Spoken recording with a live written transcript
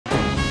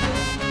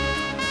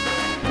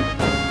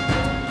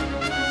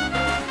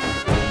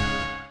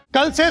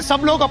कल से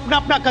सब लोग अपना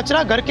अपना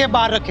कचरा घर के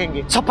बाहर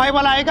रखेंगे। सफाई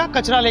वाला आएगा,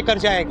 कचरा लेकर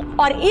जाएगा।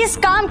 और इस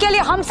काम के लिए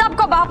हम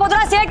सबको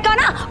बापोदरा सेठ का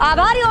ना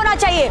आभारी होना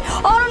चाहिए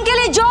और उनके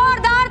लिए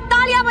जोरदार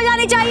तालियां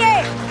बजानी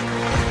चाहिए।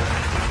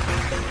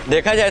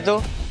 देखा जाए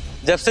तो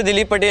जब से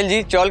दिलीप पटेल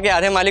जी चौल के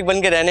आधे मालिक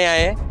बन के रहने आए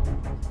हैं,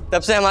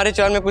 तब से हमारे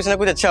चौल में कुछ ना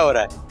कुछ अच्छा हो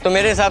रहा है। तो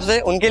मेरे हिसाब से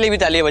उनके लिए भी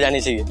तालियां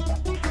बजानी चाहिए।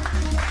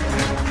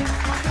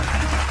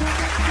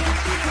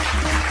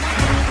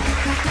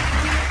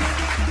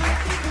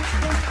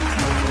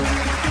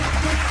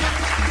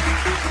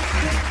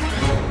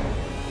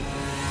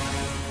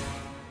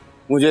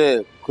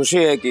 मुझे खुशी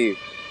है कि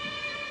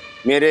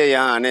मेरे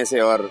यहाँ आने से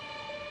और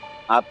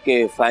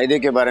आपके फायदे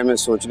के बारे में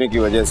सोचने की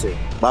वजह से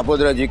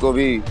बापोदरा जी को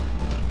भी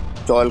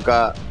चौल का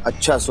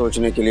अच्छा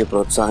सोचने के लिए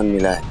प्रोत्साहन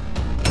मिला है।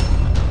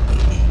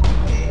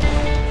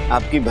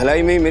 आपकी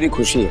भलाई में ही मेरी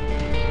खुशी है।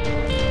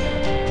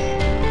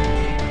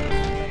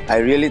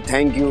 I really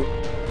thank you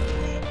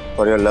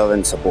for your love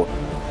and support.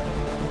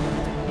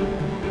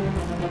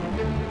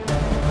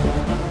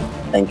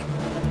 Thank you.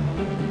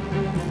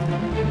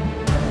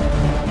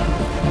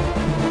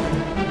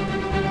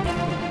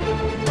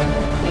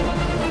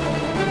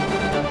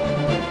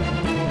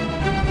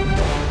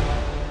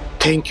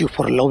 Thank you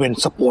for love and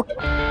support.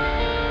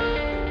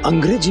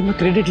 अंग्रेजी में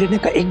क्रेडिट लेने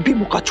का एक भी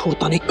मौका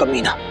छोड़ता नहीं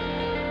कमीना।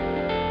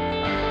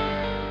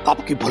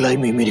 आपकी भलाई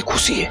में मेरी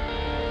खुशी है।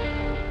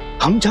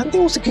 हम जानते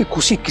हैं उसकी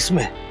खुशी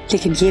किसमें है।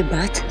 लेकिन ये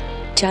बात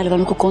चाल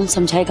वालों को कौन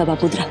समझाएगा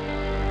बापोदरा?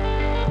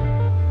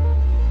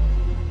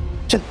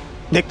 चल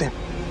देखते हैं।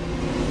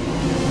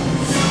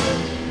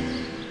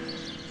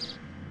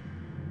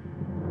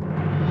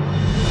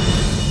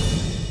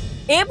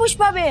 ए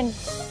पुष्पा बेन,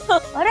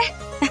 अरे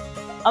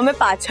हमें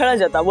पाछड़ा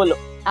जाता बोलो।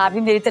 आप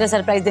भी मेरी तरह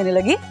सरप्राइज देने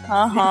लगी?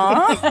 हाँ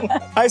हाँ।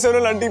 हाय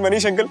सोनल आंटी,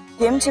 मनीष अंकल।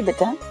 केम छे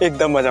बेटा?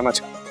 एकदम मजा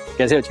मच।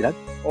 कैसे हो चिराग?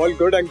 All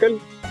good uncle.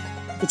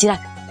 चिराग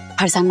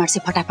फरसान मार्ट से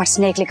फटाफट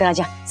स्नैक लेकर आ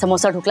जा।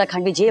 समोसा ढोकला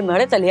खांडवी जे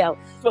मरे तो ले आओ।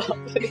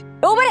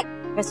 ओ बड़े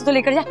वैसे तो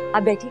लेकर जा,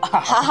 आप बैठिए।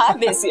 हाँ हाँ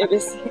बेसिए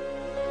बेसिए।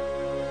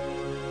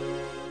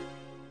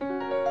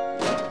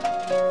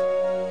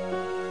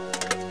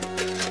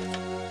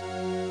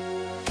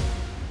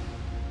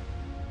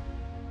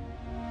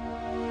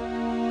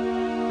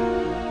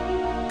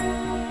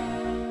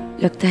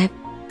 लगता है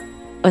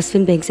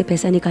अश्विन बैंक से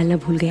पैसा निकालना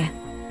भूल गया है।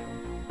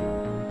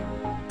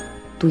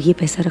 तू ये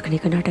पैसा रखने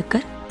का नाटक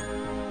कर,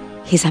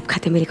 हिसाब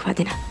खाते में लिखवा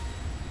देना।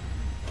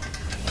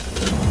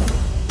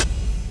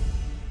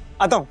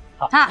 आता हूँ।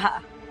 हाँ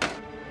हाँ।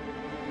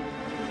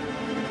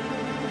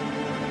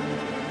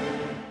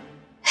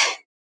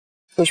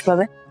 पुष्पा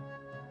बेन,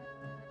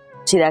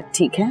 चिराग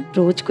ठीक है?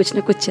 रोज कुछ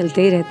न कुछ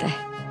चलते ही रहता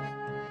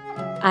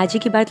है। आज ही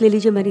की बात ले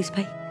लीजिए मनीष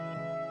भाई।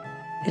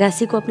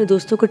 राशि को अपने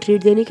दोस्तों को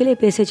ट्रीट देने के लिए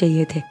पैसे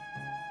चाहिए थे।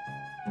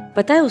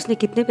 पता है उसने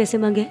कितने पैसे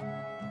मांगे?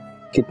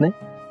 कितने?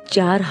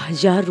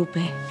 4000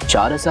 रुपए।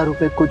 4000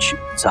 रुपए कुछ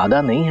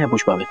ज्यादा नहीं है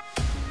पुष्पा बेन।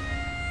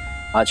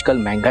 आजकल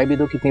महंगाई भी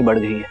तो कितनी बढ़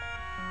गई है।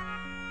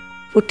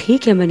 वो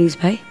ठीक है मनीष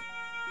भाई,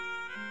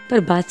 पर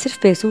बात सिर्फ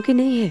पैसों की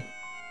नहीं है,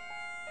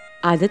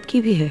 आदत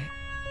की भी है।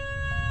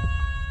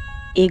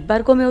 एक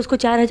बार को मैं उसको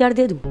 4000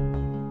 दे दूं,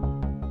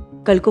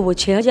 कल को वो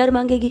 6000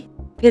 मांगेगी,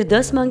 फिर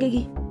 10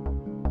 मांगेगी।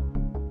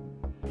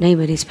 नहीं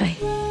मनीष भाई,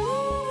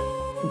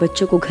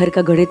 बच्चों को घर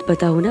का गणित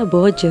पता होना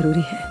बहुत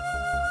जरूरी है।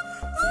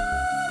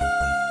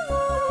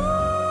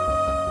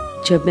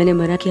 जब मैंने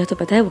मना किया तो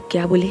पता है वो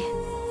क्या बोली?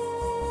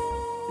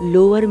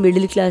 लोअर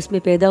मिडिल क्लास में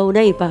पैदा होना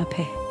ही पाप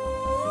है।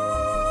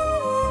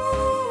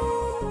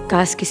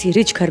 काश किसी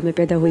रिच घर में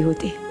पैदा हुई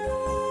होती।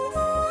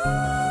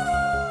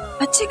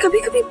 बच्चे कभी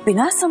कभी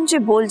बिना समझे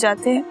बोल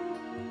जाते हैं।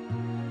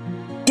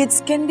 Kids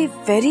can be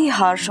very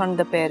harsh on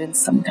the parents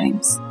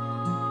sometimes.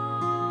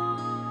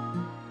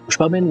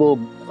 Pushpa Ben, वो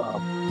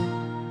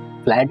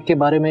फ्लैट के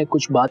बारे में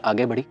कुछ बात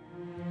आगे बढ़ी?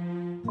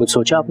 कुछ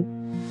सोचा आपने?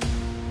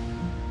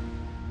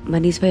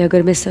 मनीष भाई,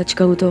 अगर मैं सच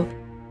कहूं तो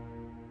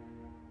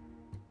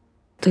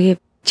ये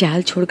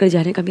चाल छोड़कर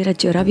जाने का मेरा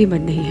जरा भी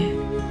मन नहीं है।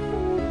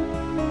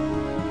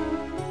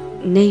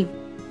 नहीं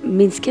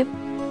मीन्स के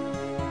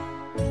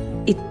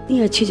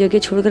इतनी अच्छी जगह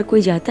छोड़कर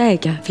कोई जाता है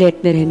क्या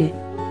फ्लैट में रहने?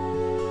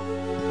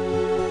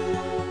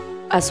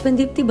 अश्विन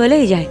दीप्ति भले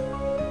ही जाए,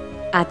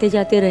 आते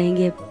जाते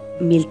रहेंगे,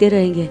 मिलते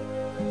रहेंगे,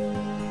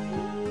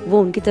 वो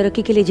उनकी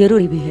तरक्की के लिए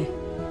जरूरी भी है,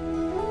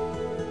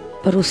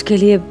 पर उसके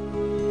लिए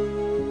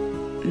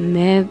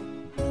मैं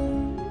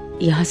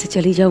यहां से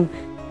चली जाऊं,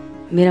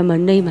 मेरा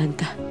मन नहीं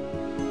मानता।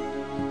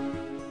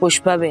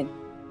 पुष्पा बेन,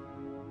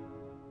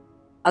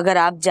 अगर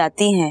आप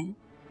जाती हैं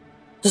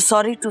तो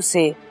सॉरी टू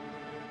से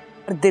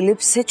और दिलीप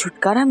से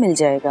छुटकारा मिल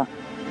जाएगा।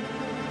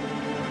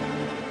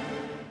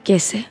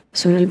 कैसे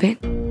सोनल बहन?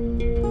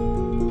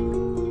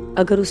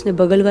 अगर उसने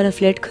बगल वाला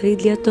फ्लैट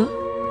खरीद लिया तो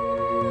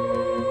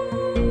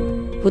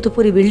वो तो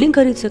पूरी बिल्डिंग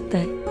खरीद सकता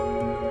है।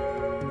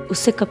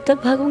 उससे कब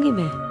तक भागूंगी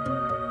मैं?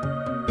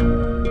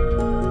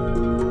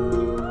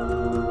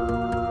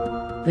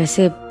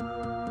 वैसे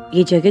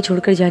ये जगह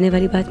छोड़कर जाने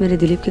वाली बात मैंने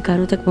दिलीप के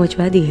कानों तक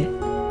पहुंचवा दी है।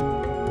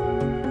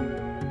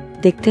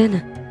 देखते हैं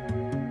ना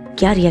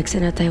क्या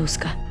रिएक्शन आता है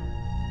उसका।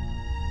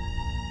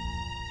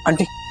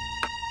 आंटी,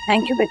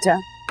 थैंक यू बेटा।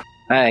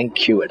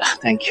 थैंक यू बेटा,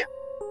 थैंक यू।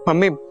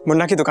 मम्मी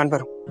मुन्ना की दुकान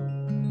पर हूँ।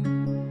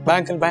 Bye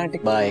uncle, bye aunty.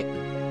 Bye.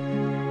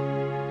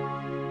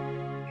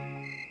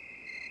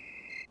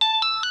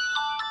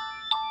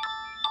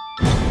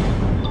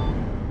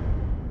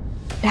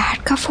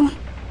 Dad का फोन।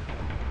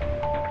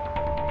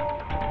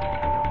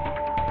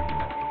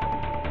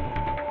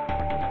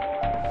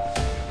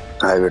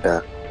 हाय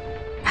बेटा।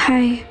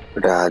 हाय।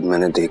 बेटा आज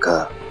मैंने देखा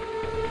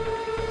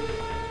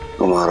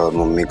तुम्हारा और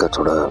मम्मी का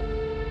थोड़ा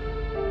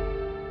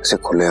ऐसे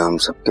खुलेआम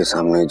सबके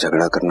सामने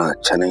झगड़ा करना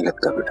अच्छा नहीं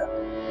लगता बेटा।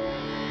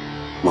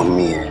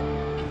 मम्मी है,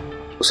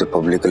 उसे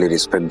पब्लिकली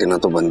रिस्पेक्ट देना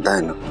तो बनता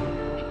है ना।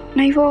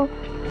 नहीं, वो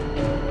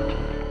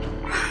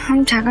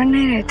हम झगड़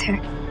नहीं रहे थे,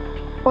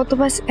 वो तो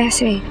बस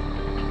ऐसे ही।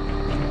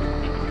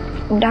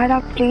 डैड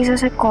आप प्लीज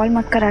ऐसे कॉल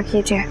मत करा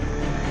कीजिए,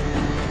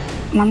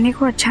 मम्मी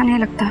को अच्छा नहीं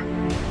लगता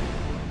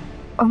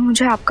और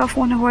मुझे आपका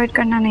फोन अवॉइड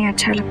करना नहीं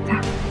अच्छा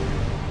लगता।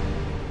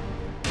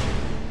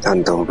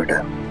 जानता हूँ बेटा,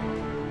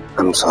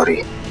 आई एम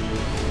सॉरी।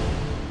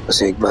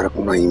 बस एक बार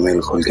अपना ईमेल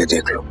खोल के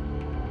देख लो,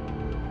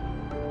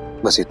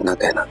 बस इतना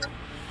कहना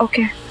था।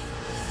 ओके।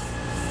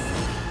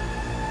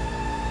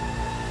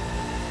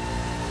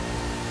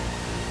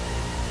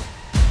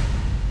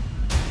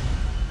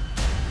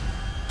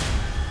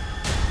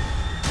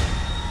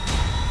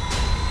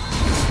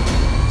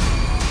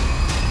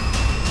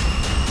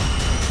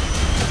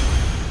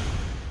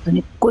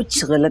 तूने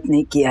कुछ गलत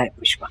नहीं किया है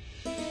पुष्पा।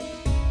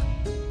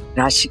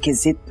 राशि की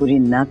जिद पूरी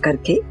ना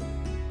करके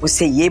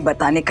उसे ये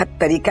बताने का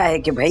तरीका है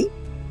कि भाई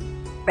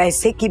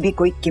पैसे की भी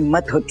कोई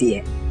कीमत होती है।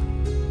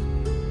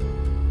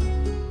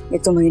 ये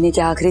तो महीने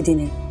के आखिरी दिन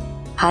है,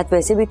 हाथ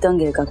वैसे भी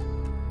तंग है। कल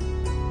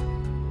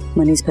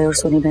मनीष भाई और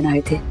सोनी बहन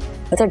आए थे,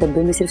 पता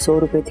डब्बे में सिर्फ 100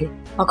 रुपए थे।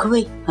 आखो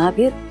भाई। हाँ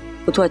फिर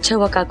वो तो अच्छा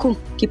हुआ काकू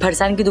कि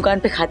फरसान की दुकान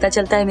पे खाता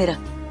चलता है मेरा,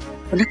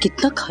 वरना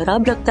कितना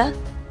खराब लगता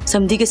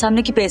समधी के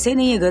सामने कि पैसे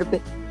नहीं है घर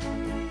पे।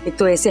 एक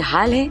तो ऐसे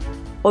हाल है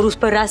और उस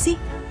पर राशि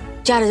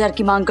 4000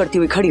 की मांग करती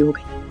हुई खड़ी हो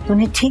गई।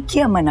 तूने ठीक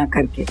किया मना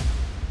करके।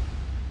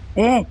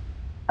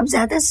 अब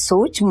ज्यादा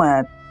सोच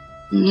मत।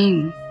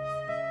 नहीं,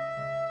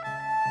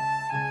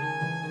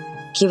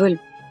 केवल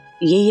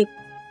ये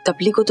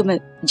तपली को तो मैं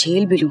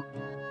झेल भी लूं।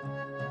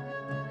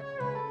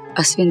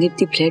 अश्विन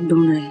दीप्ति फ्लैट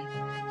ढूंढ रहे हैं,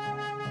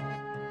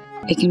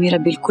 लेकिन मेरा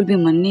बिल्कुल भी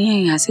मन नहीं है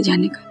यहाँ से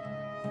जाने का,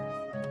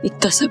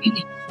 इतना सा भी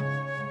नहीं।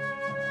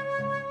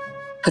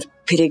 पर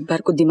फिर एक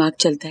बार को दिमाग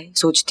चलता है,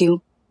 सोचती हूँ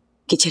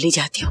कि चली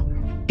जाती हूँ,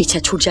 पीछा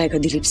छूट जाएगा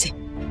दिलीप से।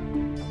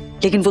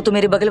 लेकिन वो तो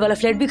मेरे बगल वाला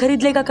फ्लैट भी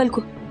खरीद लेगा कल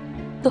को।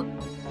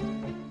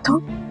 तो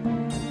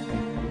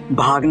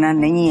भागना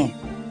नहीं है,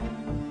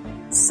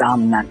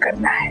 सामना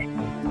करना है।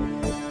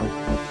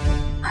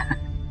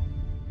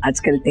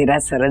 आजकल तेरा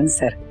सरन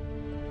सर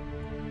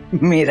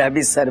मेरा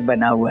भी सर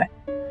बना हुआ है।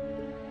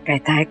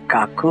 कहता है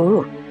काकू,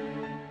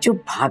 जो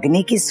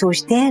भागने की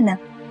सोचते हैं ना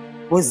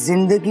वो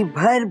जिंदगी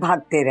भर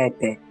भागते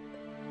रहते हैं,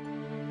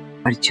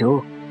 और जो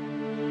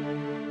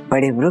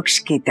बड़े वृक्ष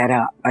की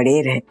तरह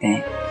अड़े रहते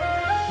हैं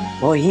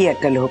वो ही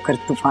अटल होकर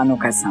तूफानों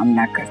का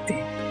सामना करते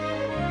हैं।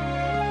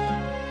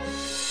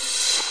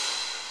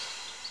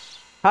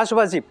 हाँ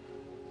सुभाष जी,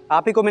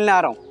 आप ही को मिलने आ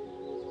रहा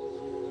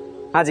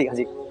हूँ। हाँ जी हाँ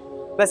जी।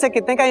 वैसे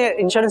कितने का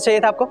इंश्योरेंस चाहिए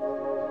था आपको?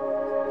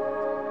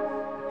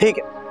 ठीक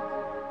है,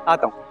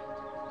 आता हूँ।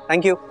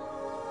 Thank you.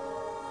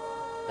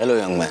 Hello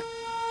young man.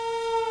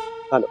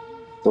 Hello.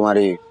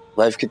 तुम्हारी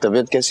वाइफ की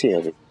तबीयत कैसी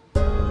है अभी?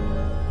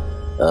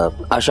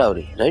 आशा हो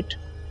रही, राइट?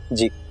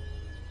 जी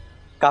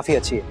काफी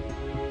अच्छी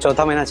है,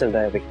 4था महीना चल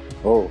रहा है अभी।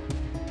 Oh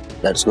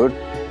that's good.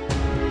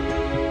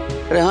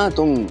 अरे हाँ,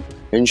 तुम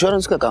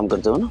इंश्योरेंस का काम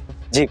करते हो ना?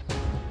 जी,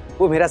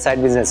 वो मेरा साइड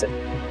बिजनेस है,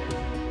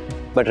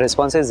 but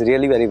response is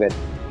really very well.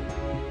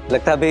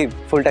 लगता है अभी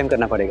फुल टाइम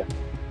करना पड़ेगा।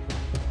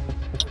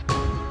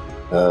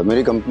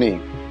 मेरी कंपनी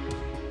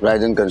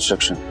राइजन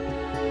कंस्ट्रक्शन,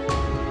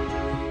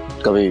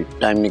 कभी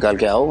टाइम निकाल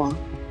के आओ वहाँ,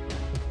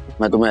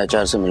 मैं तुम्हें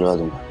एचआर से मिलवा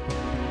दूंगा।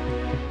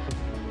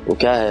 वो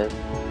क्या है,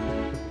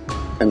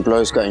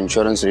 एम्प्लॉयज का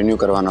इंश्योरेंस रिन्यू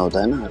करवाना होता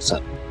है ना हर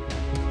साल,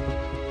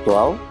 तो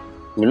आओ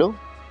मिलो।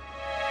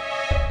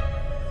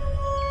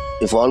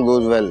 If all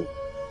goes well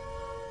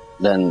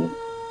then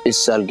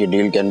इस साल की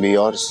deal can be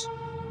yours.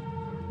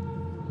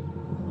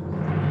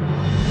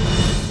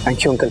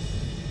 Thank you uncle,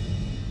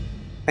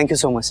 thank you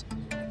so much.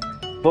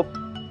 वो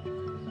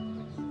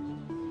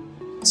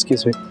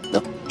एक्सक्यूज मी।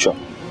 श्योर।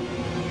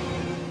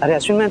 अरे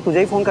अश्विन, मैं तुझे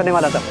ही फोन करने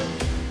वाला था।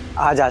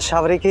 आज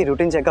आशावरी की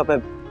रूटीन चेकअप है,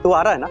 तू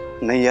आ रहा है ना?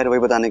 नहीं यार, वही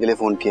बताने के लिए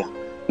फोन किया।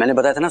 मैंने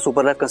बताया था ना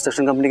सुपर लाइफ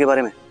कंस्ट्रक्शन कंपनी के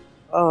बारे में।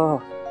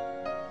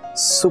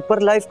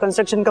 सुपर लाइफ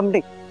कंस्ट्रक्शन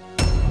कंपनी,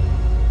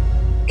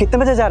 कितने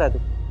बजे जा रहा है तू?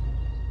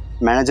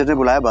 मैनेजर ने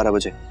बुलाया 12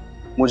 बजे,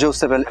 मुझे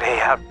उससे पहले। अरे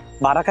यार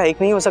 12 का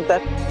 1 नहीं हो सकता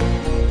है।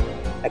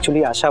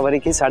 एक्चुअली आशावरी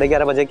की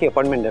 11:30 बजे की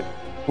अपॉइंटमेंट है,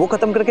 वो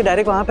खत्म करके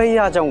डायरेक्ट वहां पे ही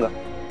आ जाऊंगा।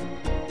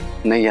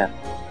 नहीं यार,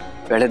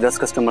 पहले 10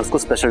 कस्टमर्स को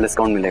स्पेशल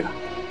डिस्काउंट मिलेगा,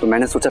 तो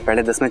मैंने सोचा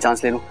पहले 10 में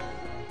चांस ले लूं,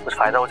 कुछ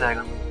फायदा हो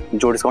जाएगा।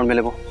 जो डिस्काउंट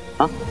मिले वो।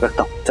 हाँ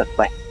रखता हूँ, चल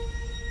बाय।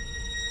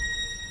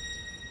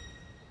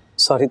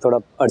 सॉरी, थोड़ा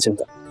अर्जेंट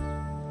था।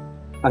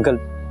 अंकल,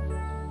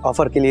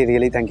 ऑफर के लिए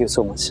really thank you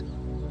so much.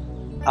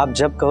 आप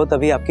जब कहो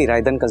तभी आपकी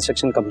रायदन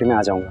कंस्ट्रक्शन कंपनी में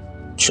आ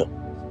जाऊंगा। Sure.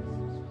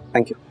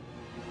 Thank you.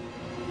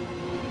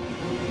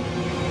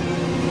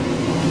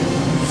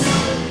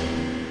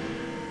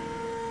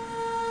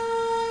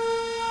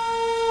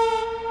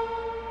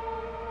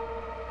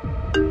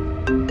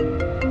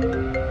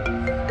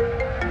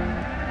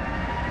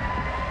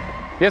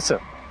 Yes sir.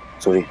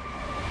 Sorry,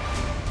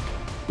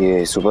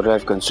 ये सुपर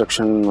लाइफ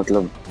कंस्ट्रक्शन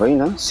मतलब वही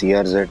ना,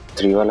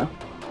 CRZ3 वाला?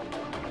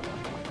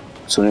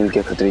 सुनील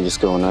के खत्री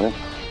जिसके ओनर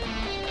है,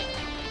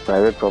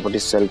 प्राइवेट प्रॉपर्टी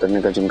सेल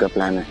करने का जिनका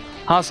प्लान है।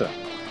 हाँ sir,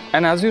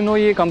 and as you know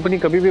ये कंपनी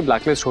कभी भी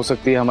ब्लैकलिस्ट हो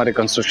सकती है हमारे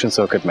कंस्ट्रक्शन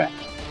सर्किट में।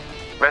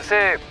 वैसे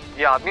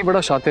ये आदमी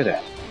बड़ा शातिर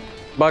है,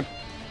 बट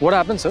व्हाट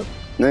हैपेंड सर?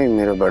 नहीं,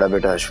 मेरा बड़ा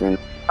बेटा अश्विन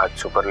आज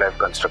सुपर लाइफ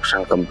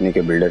कंस्ट्रक्शन कंपनी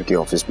के बिल्डर की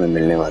ऑफिस में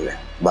मिलने वाले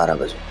हैं 12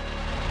 बजे,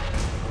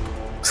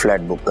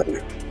 फ्लैट बुक करने।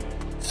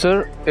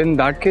 सर इन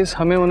दैट केस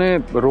हमें उन्हें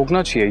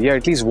रोकना चाहिए या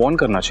एटलीस्ट वार्न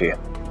करना चाहिए।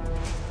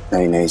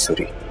 नहीं नहीं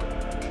सॉरी,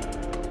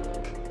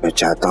 मैं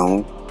चाहता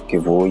हूं कि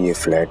वो ये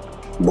फ्लैट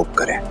बुक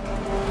करें।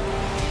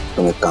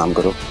 तुम एक काम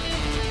करो,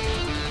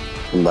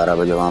 तुम 12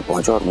 बजे वहां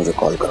पहुंचो और मुझे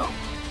कॉल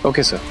करो।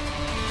 Okay sir.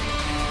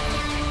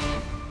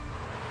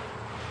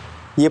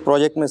 ये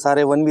प्रोजेक्ट में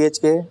सारे 1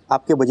 BHK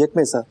आपके बजट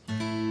में सर?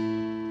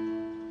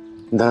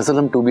 दरअसल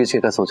हम 2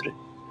 BHK का सोच रहे।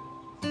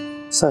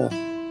 सर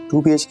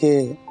 2 BHK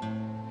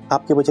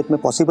आपके बजट में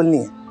पॉसिबल नहीं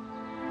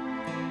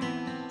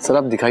है। सर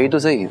आप दिखाइए तो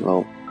सही,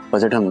 वो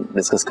बजट हम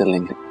डिस्कस कर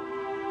लेंगे।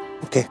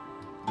 ओके।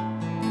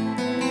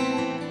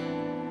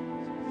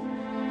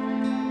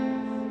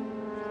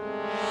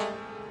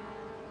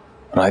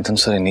 रायधन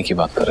सर इन्हीं की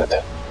बात कर रहे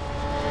थे।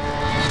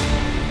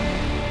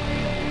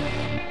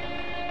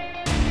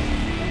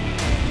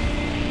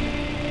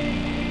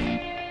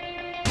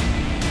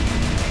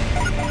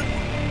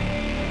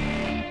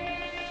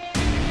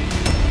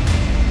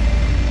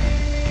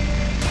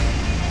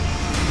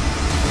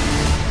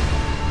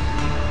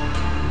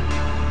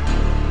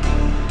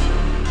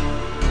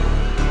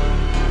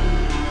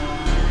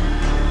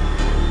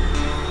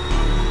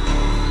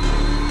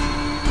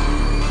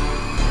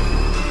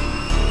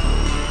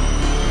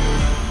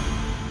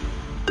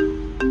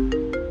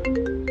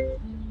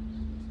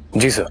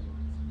 जी सर।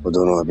 वो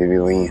दोनों अभी भी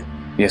वही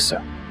हैं? यस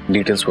सर,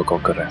 डिटेल्स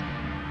वर्कआउट कर रहे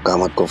हैं।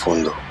 कामत को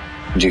फोन दो।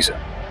 जी sir.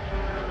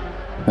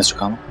 Mister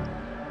Kamat,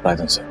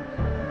 रायधन sir.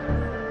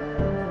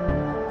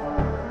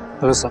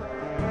 Hello sir.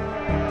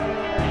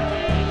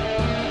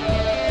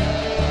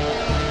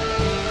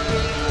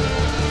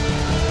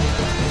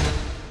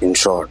 In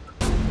short,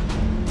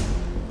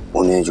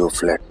 उन्हें जो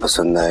फ्लैट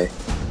पसंद आए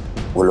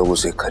वो लोग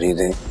उसे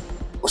खरीदें,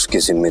 उसकी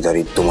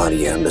जिम्मेदारी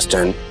तुम्हारी है।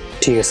 अंडरस्टैंड?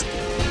 ठीक है sir.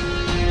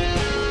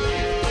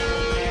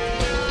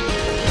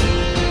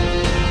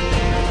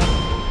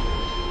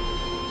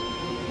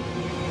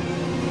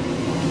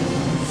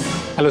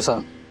 Hello sir.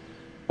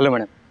 Hello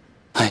madam.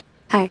 हाय।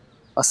 हाय।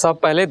 सब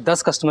पहले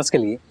 10 कस्टमर्स के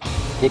लिए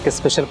एक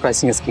स्पेशल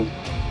प्राइसिंग स्कीम।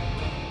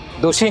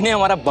 दोषी ने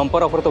हमारा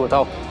बम्पर ऑफर तो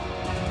बताओ।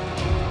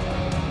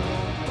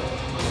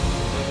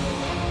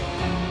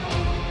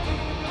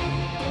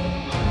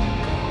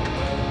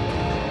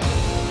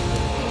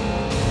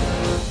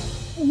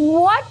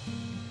 What?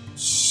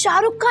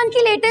 शाहरुख खान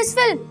की latest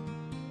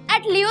film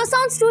at Leo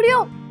sound studio,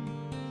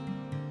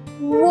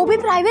 वो भी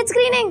private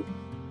screening.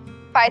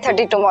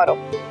 5:30 tomorrow.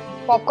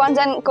 Popcorns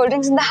and cold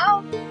drinks in the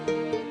house.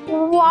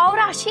 Wow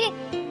राशि,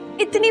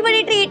 इतनी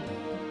बड़ी ट्रीट,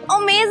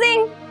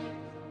 अमेजिंग।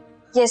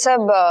 ये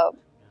सब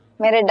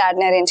मेरे डैड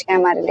ने अरेंज किया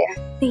हमारे लिए।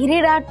 तेरे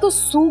डैड तो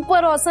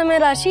सुपर ऑसम है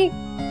राशि।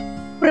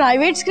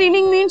 प्राइवेट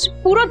स्क्रीनिंग मींस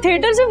पूरा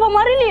थिएटर सिर्फ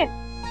हमारे लिए।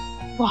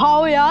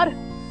 वाओ यार,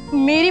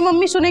 मेरी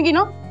मम्मी सुनेगी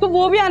ना तो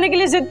वो भी आने के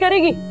लिए जिद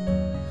करेगी।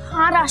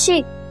 हाँ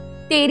राशि,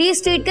 तेरी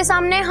स्ट्रीट के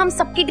सामने हम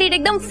सबकी ट्रीट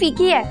एकदम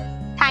फीकी है,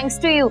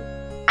 thanks to you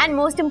and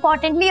most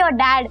importantly your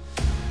dad.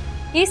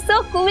 He is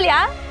so cool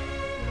यार।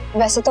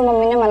 वैसे तो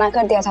मम्मी ने मना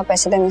कर दिया था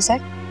पैसे देने से,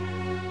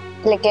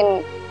 लेकिन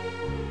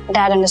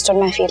dad understood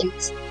my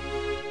feelings.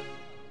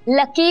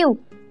 Lucky you,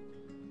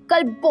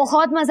 कल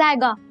बहुत मजा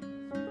आएगा।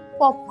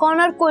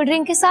 पॉपकॉर्न और कोल्ड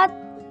ड्रिंक के साथ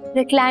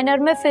रिक्लाइनर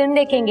में फिल्म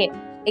देखेंगे,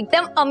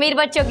 एकदम अमीर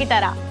बच्चों की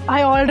तरह।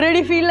 I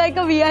already feel like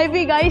a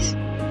VIP guys.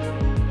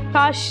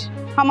 काश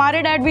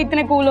हमारे डैड भी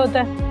इतने कूल होते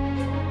हैं।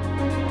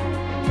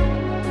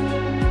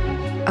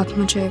 अब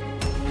मुझे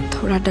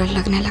थोड़ा डर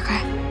लगने लगा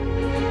है।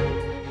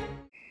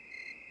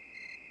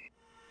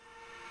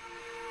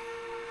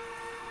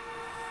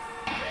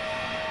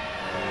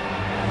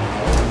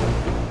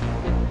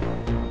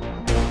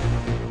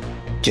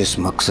 जिस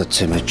मकसद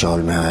से मैं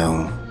चौल में आया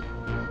हूं,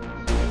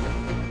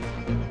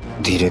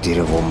 धीरे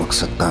धीरे वो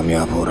मकसद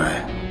कामयाब हो रहा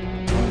है।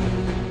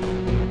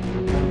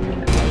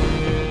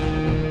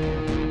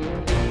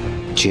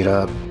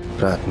 चिराग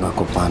प्रार्थना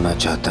को पाना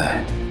चाहता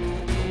है,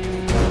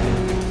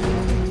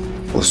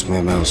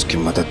 उसमें मैं उसकी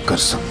मदद कर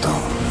सकता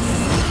हूं।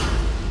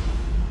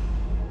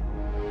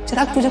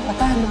 चिराग तुझे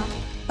पता है ना,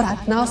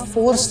 प्रार्थना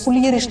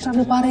फोर्सफुली ये रिश्ता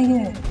निभा रही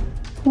है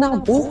ना,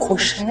 वो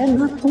खुश है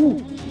ना तू।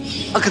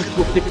 अगर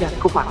तू अपने प्यार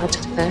को पाना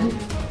चाहता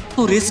है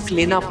तो रिस्क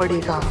लेना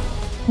पड़ेगा,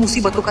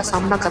 मुसीबतों का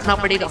सामना करना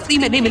पड़ेगा, फ्री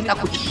में नहीं मिलता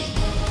कुछ।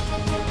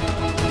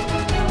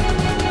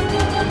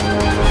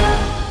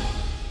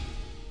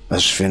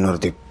 अश्विन और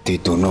दीप्ति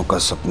दोनों का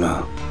सपना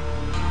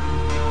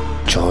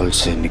चौल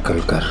से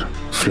निकलकर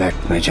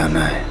फ्लैट में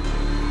जाना है।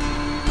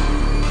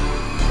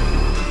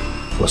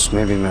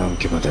 उसमें भी मैं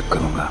उनकी मदद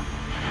करूंगा।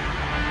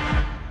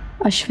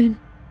 अश्विन,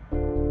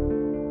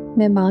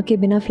 मैं माँ के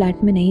बिना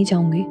फ्लैट में नहीं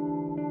जाऊंगी।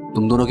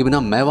 तुम दोनों के बिना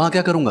मैं वहां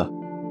क्या करूंगा?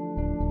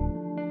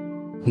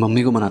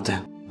 मम्मी को मनाते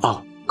हैं।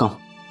 आओ कम।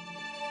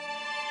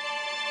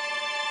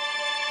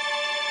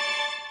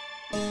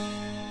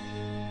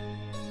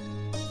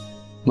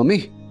 मम्मी,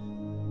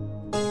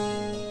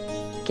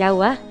 क्या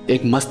हुआ?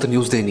 एक मस्त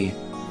न्यूज देनी है।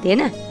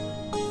 देना।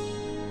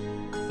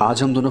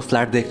 आज हम दोनों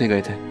फ्लैट देखने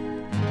गए थे।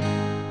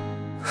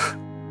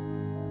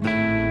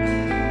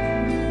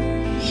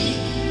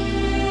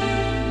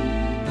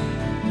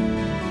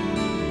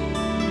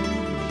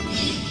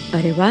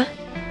 अरे वाह,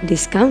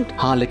 डिस्काउंट?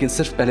 हाँ, लेकिन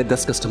सिर्फ पहले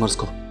 10 कस्टमर्स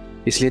को,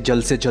 इसलिए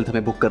जल्द से जल्द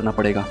हमें बुक करना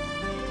पड़ेगा।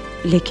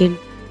 लेकिन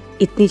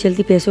इतनी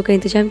जल्दी पैसों का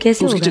इंतजाम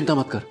कैसे होगा? उसकी चिंता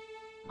मत कर,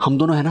 हम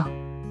दोनों है ना,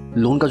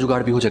 लोन का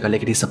जुगाड़ भी हो जाएगा।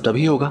 लेकिन ये सब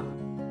तभी होगा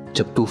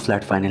जब तू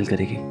फ्लैट फाइनल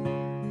करेगी।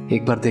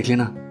 एक बार देख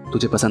लेना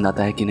तुझे पसंद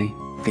आता है कि नहीं,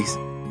 प्लीज।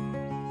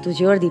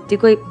 तुझे और दीप्ति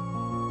को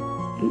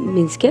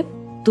मींस के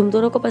तुम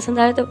दोनों को पसंद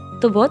आया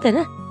तो बहुत है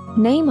ना?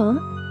 नहीं माँ,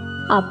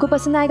 आपको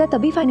पसंद आएगा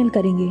तभी फाइनल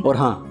करेंगे। और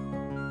हाँ,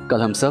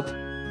 कल हम सब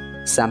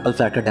सैंपल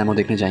फ्लैट का डेमो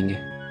देखने जाएंगे।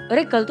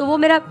 अरे कल तो वो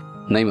मेरा।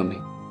 नहीं मम्मी,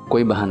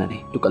 कोई बहाना नहीं,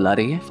 तू कल आ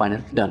रही है,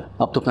 फाइनल डन।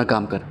 अब तो अपना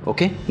काम कर,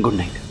 ओके? Good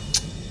night.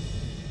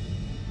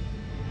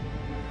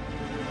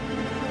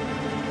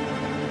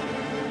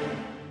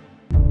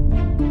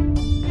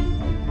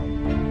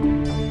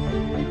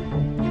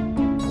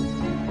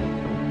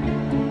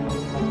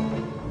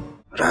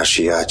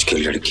 राशि आज की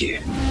लड़की है,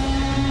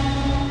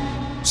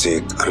 उसे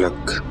एक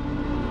अलग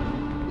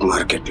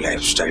मार्केट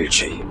लाइफस्टाइल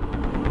चाहिए।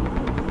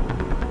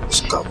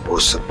 उसका वो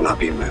सपना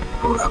भी मैं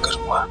पूरा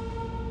करूंगा।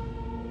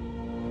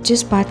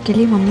 जिस बात के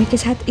लिए मम्मी के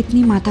साथ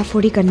इतनी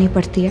माथाफोड़ी करनी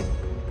पड़ती है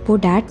वो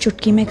डैड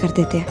चुटकी में कर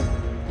देते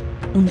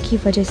हैं। उनकी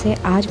वजह से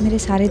आज मेरे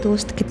सारे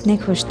दोस्त कितने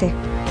खुश थे।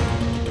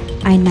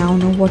 I now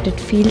know what it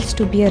feels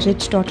to be a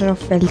rich daughter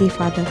of wealthy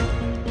father.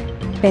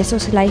 पैसों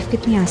से लाइफ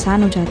कितनी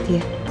आसान हो जाती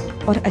है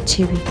और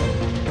अच्छी भी।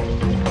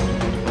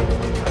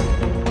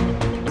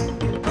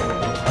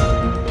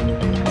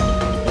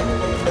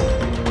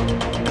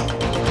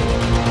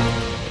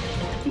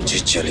 मुझे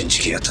चैलेंज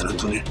किया था ना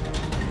तूने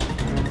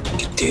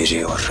कि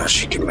तेरे और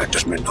राशि के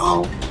मैटर में ना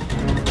हो,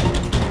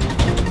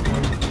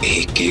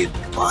 एक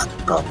एक बात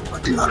का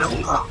बदला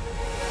लूंगा।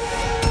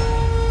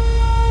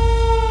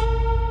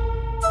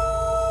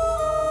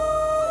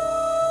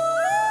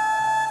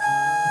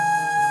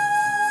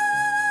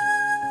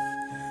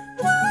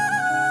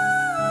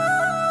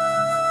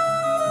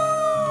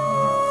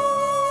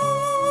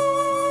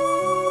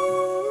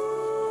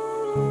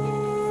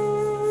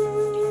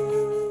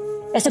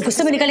 ऐसे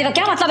गुस्से में निकलने का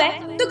क्या मतलब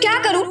है? तो क्या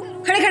करूं?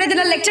 खड़े खड़े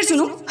तेरा लेक्चर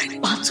सुनूं?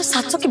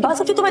 500-700 की बात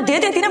होती तो मैं दे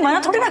देती ना,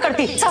 मना थोड़ी ना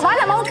करती। सवाल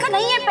अमाउंट का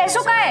नहीं है,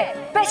 पैसों का है।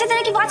 पैसे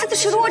देने की बात से तो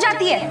शुरू हो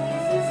जाती है।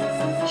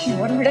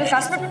 और मिडिल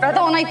क्लास में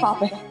पैदा होना ही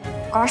पाप है।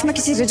 काश मैं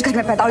किसी रिच घर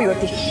में पैदा हुई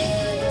होती।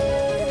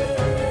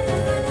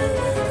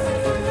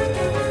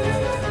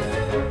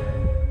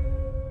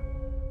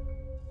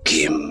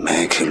 गेम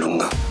मैं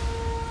खेलूंगा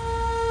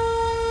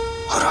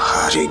और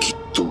हारेगी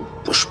तू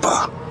पुष्पा।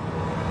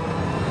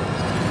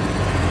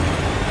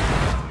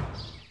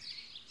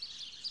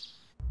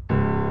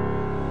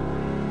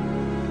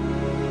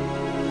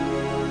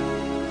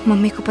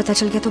 मम्मी को पता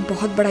चल गया तो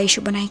बहुत बड़ा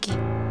इशू बनाएगी।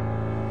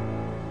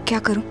 क्या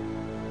करूं?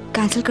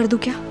 कैंसिल कर दूं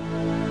क्या?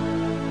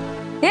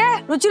 ये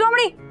रुचि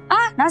रोमड़ी,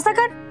 नाश्ता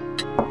कर।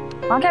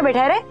 वहाँ क्या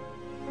बैठा है रे?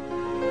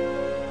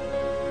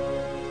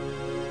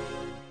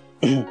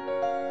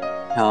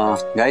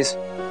 Guys,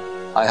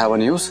 I have a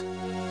news.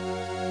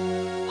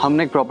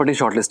 हमने एक प्रॉपर्टी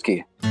शॉर्टलिस्ट की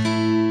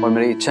है और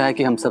मेरी इच्छा है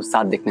कि हम सब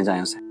साथ देखने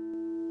जाएं उसे।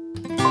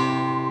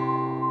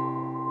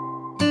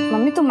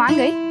 मम्मी तो मान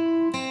गई।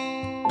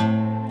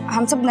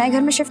 हम सब नए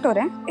घर में शिफ्ट हो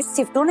रहे हैं। इस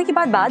शिफ्ट होने की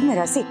बात बाद में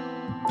राशि,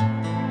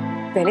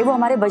 पहले वो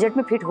हमारे बजट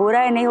में फिट हो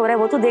रहा है नहीं हो रहा है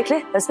वो तो देख ले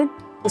अश्विन,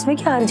 उसमें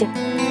क्या हर्ज है?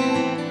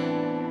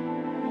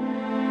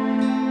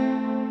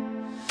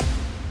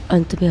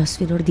 अंत में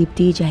अश्विन और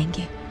दीप्ति ही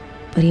जाएंगे,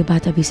 पर ये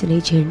बात अभी से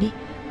नहीं छेड़नी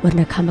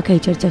वरना खामखा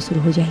चर्चा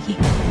शुरू हो जाएगी।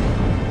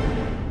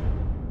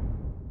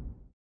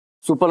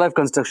 सुपर लाइफ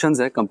कंस्ट्रक्शंस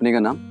है कंपनी का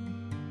नाम।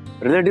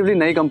 रिलेटिवली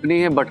नई कंपनी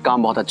है बट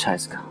काम बहुत अच्छा है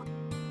इसका।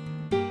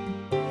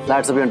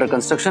 फ्लैट्स अभी अंडर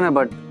कंस्ट्रक्शन है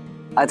बट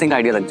आई थिंक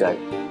आइडिया लग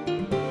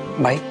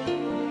जाएगा। भाई,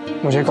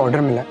 मुझे एक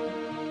ऑर्डर मिला है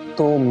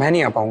तो मैं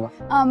नहीं आ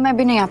पाऊंगा। मैं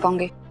भी नहीं आ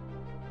पाऊंगी।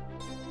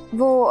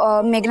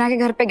 वो मेघना के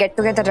घर पे गेट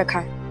टुगेदर रखा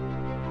है,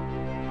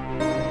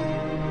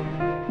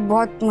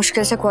 बहुत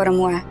मुश्किल से क्वारम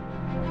हुआ है।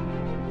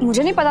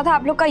 मुझे नहीं पता था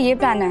आप लोग का ये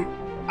प्लान है।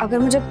 अगर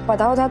मुझे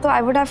पता होता तो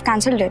I would have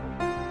cancelled it.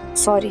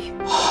 Sorry.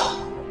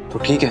 तो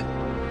ठीक है,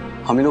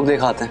 हम ही लोग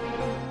देख आते हैं।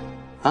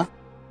 हाँ,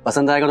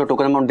 पसंद आएगा तो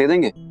टोकन अमाउंट दे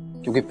देंगे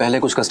क्योंकि पहले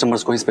कुछ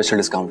कस्टमर्स को ही स्पेशल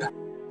डिस्काउंट है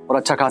और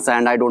अच्छा खासा,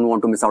 and I don't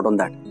want to miss out on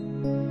that.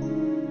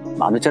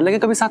 बाद में चल लेंगे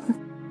कभी साथ में,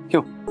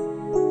 क्यों?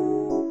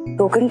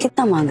 टोकन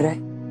कितना मांग रहा है?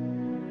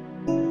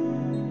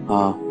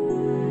 हाँ,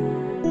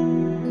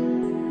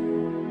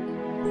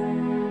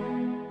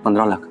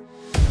 15 लाख।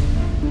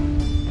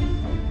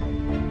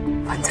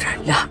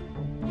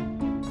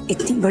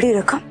 इतनी बड़ी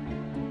रकम?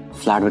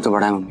 फ्लैट में तो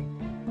बड़ा है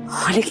मम्मी।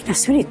 हाँ लेकिन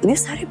अश्विन इतने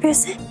सारे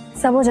पैसे।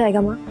 सब हो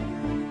जाएगा माँ,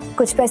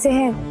 कुछ पैसे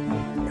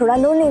हैं, थोड़ा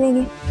लोन ले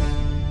लेंगे।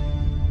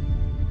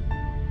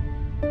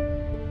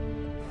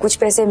 कुछ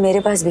पैसे मेरे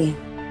पास भी हैं,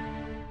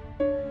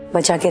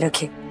 बचा के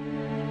रखे,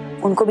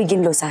 उनको भी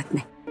गिन लो साथ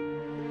में।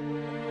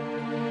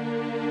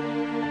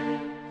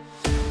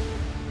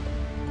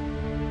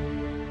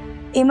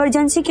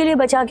 इमरजेंसी के लिए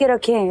बचा के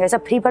रखे हैं, ऐसा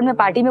फ्री फंड में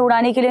पार्टी में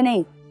उड़ाने के लिए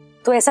नहीं।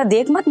 तो ऐसा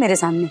देख मत मेरे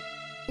सामने।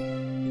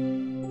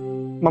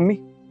 मम्मी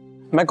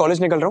मैं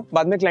कॉलेज निकल रहा हूँ,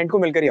 बाद में क्लाइंट को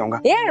मिलकर ही आऊंगा।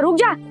 ए रुक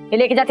जा, ये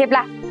लेके जा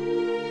थेपला,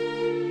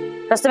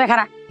 रास्ते में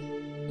खाना।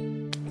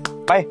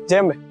 बाय, जय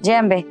अम्बे। जय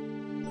अम्बे।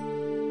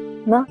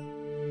 माँ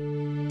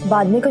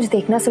बाद में कुछ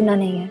देखना सुनना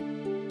नहीं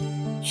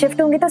है,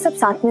 शिफ्ट होंगे तो सब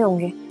साथ में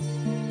होंगे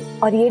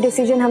और ये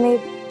डिसीजन हमें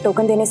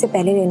टोकन देने से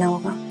पहले लेना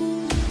होगा।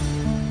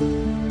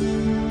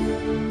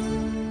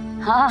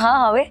 हाँ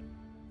हाँ हवे,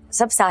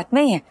 सब साथ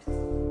में ही है।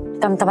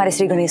 तुम तुम्हारे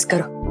श्री गणेश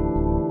करो,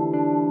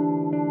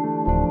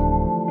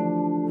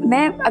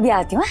 मैं अभी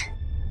आती हूँ।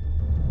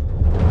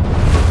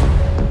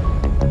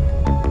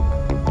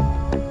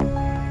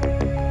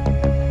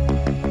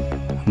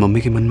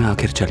 मम्मी के मन में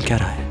आखिर चल क्या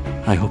रहा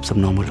है? आई होप सब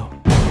नॉर्मल हो।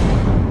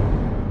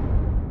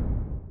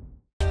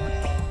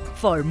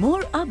 For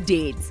more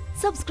updates,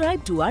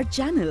 subscribe to our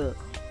channel,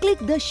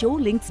 click the show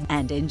links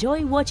and enjoy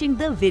watching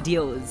the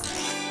videos.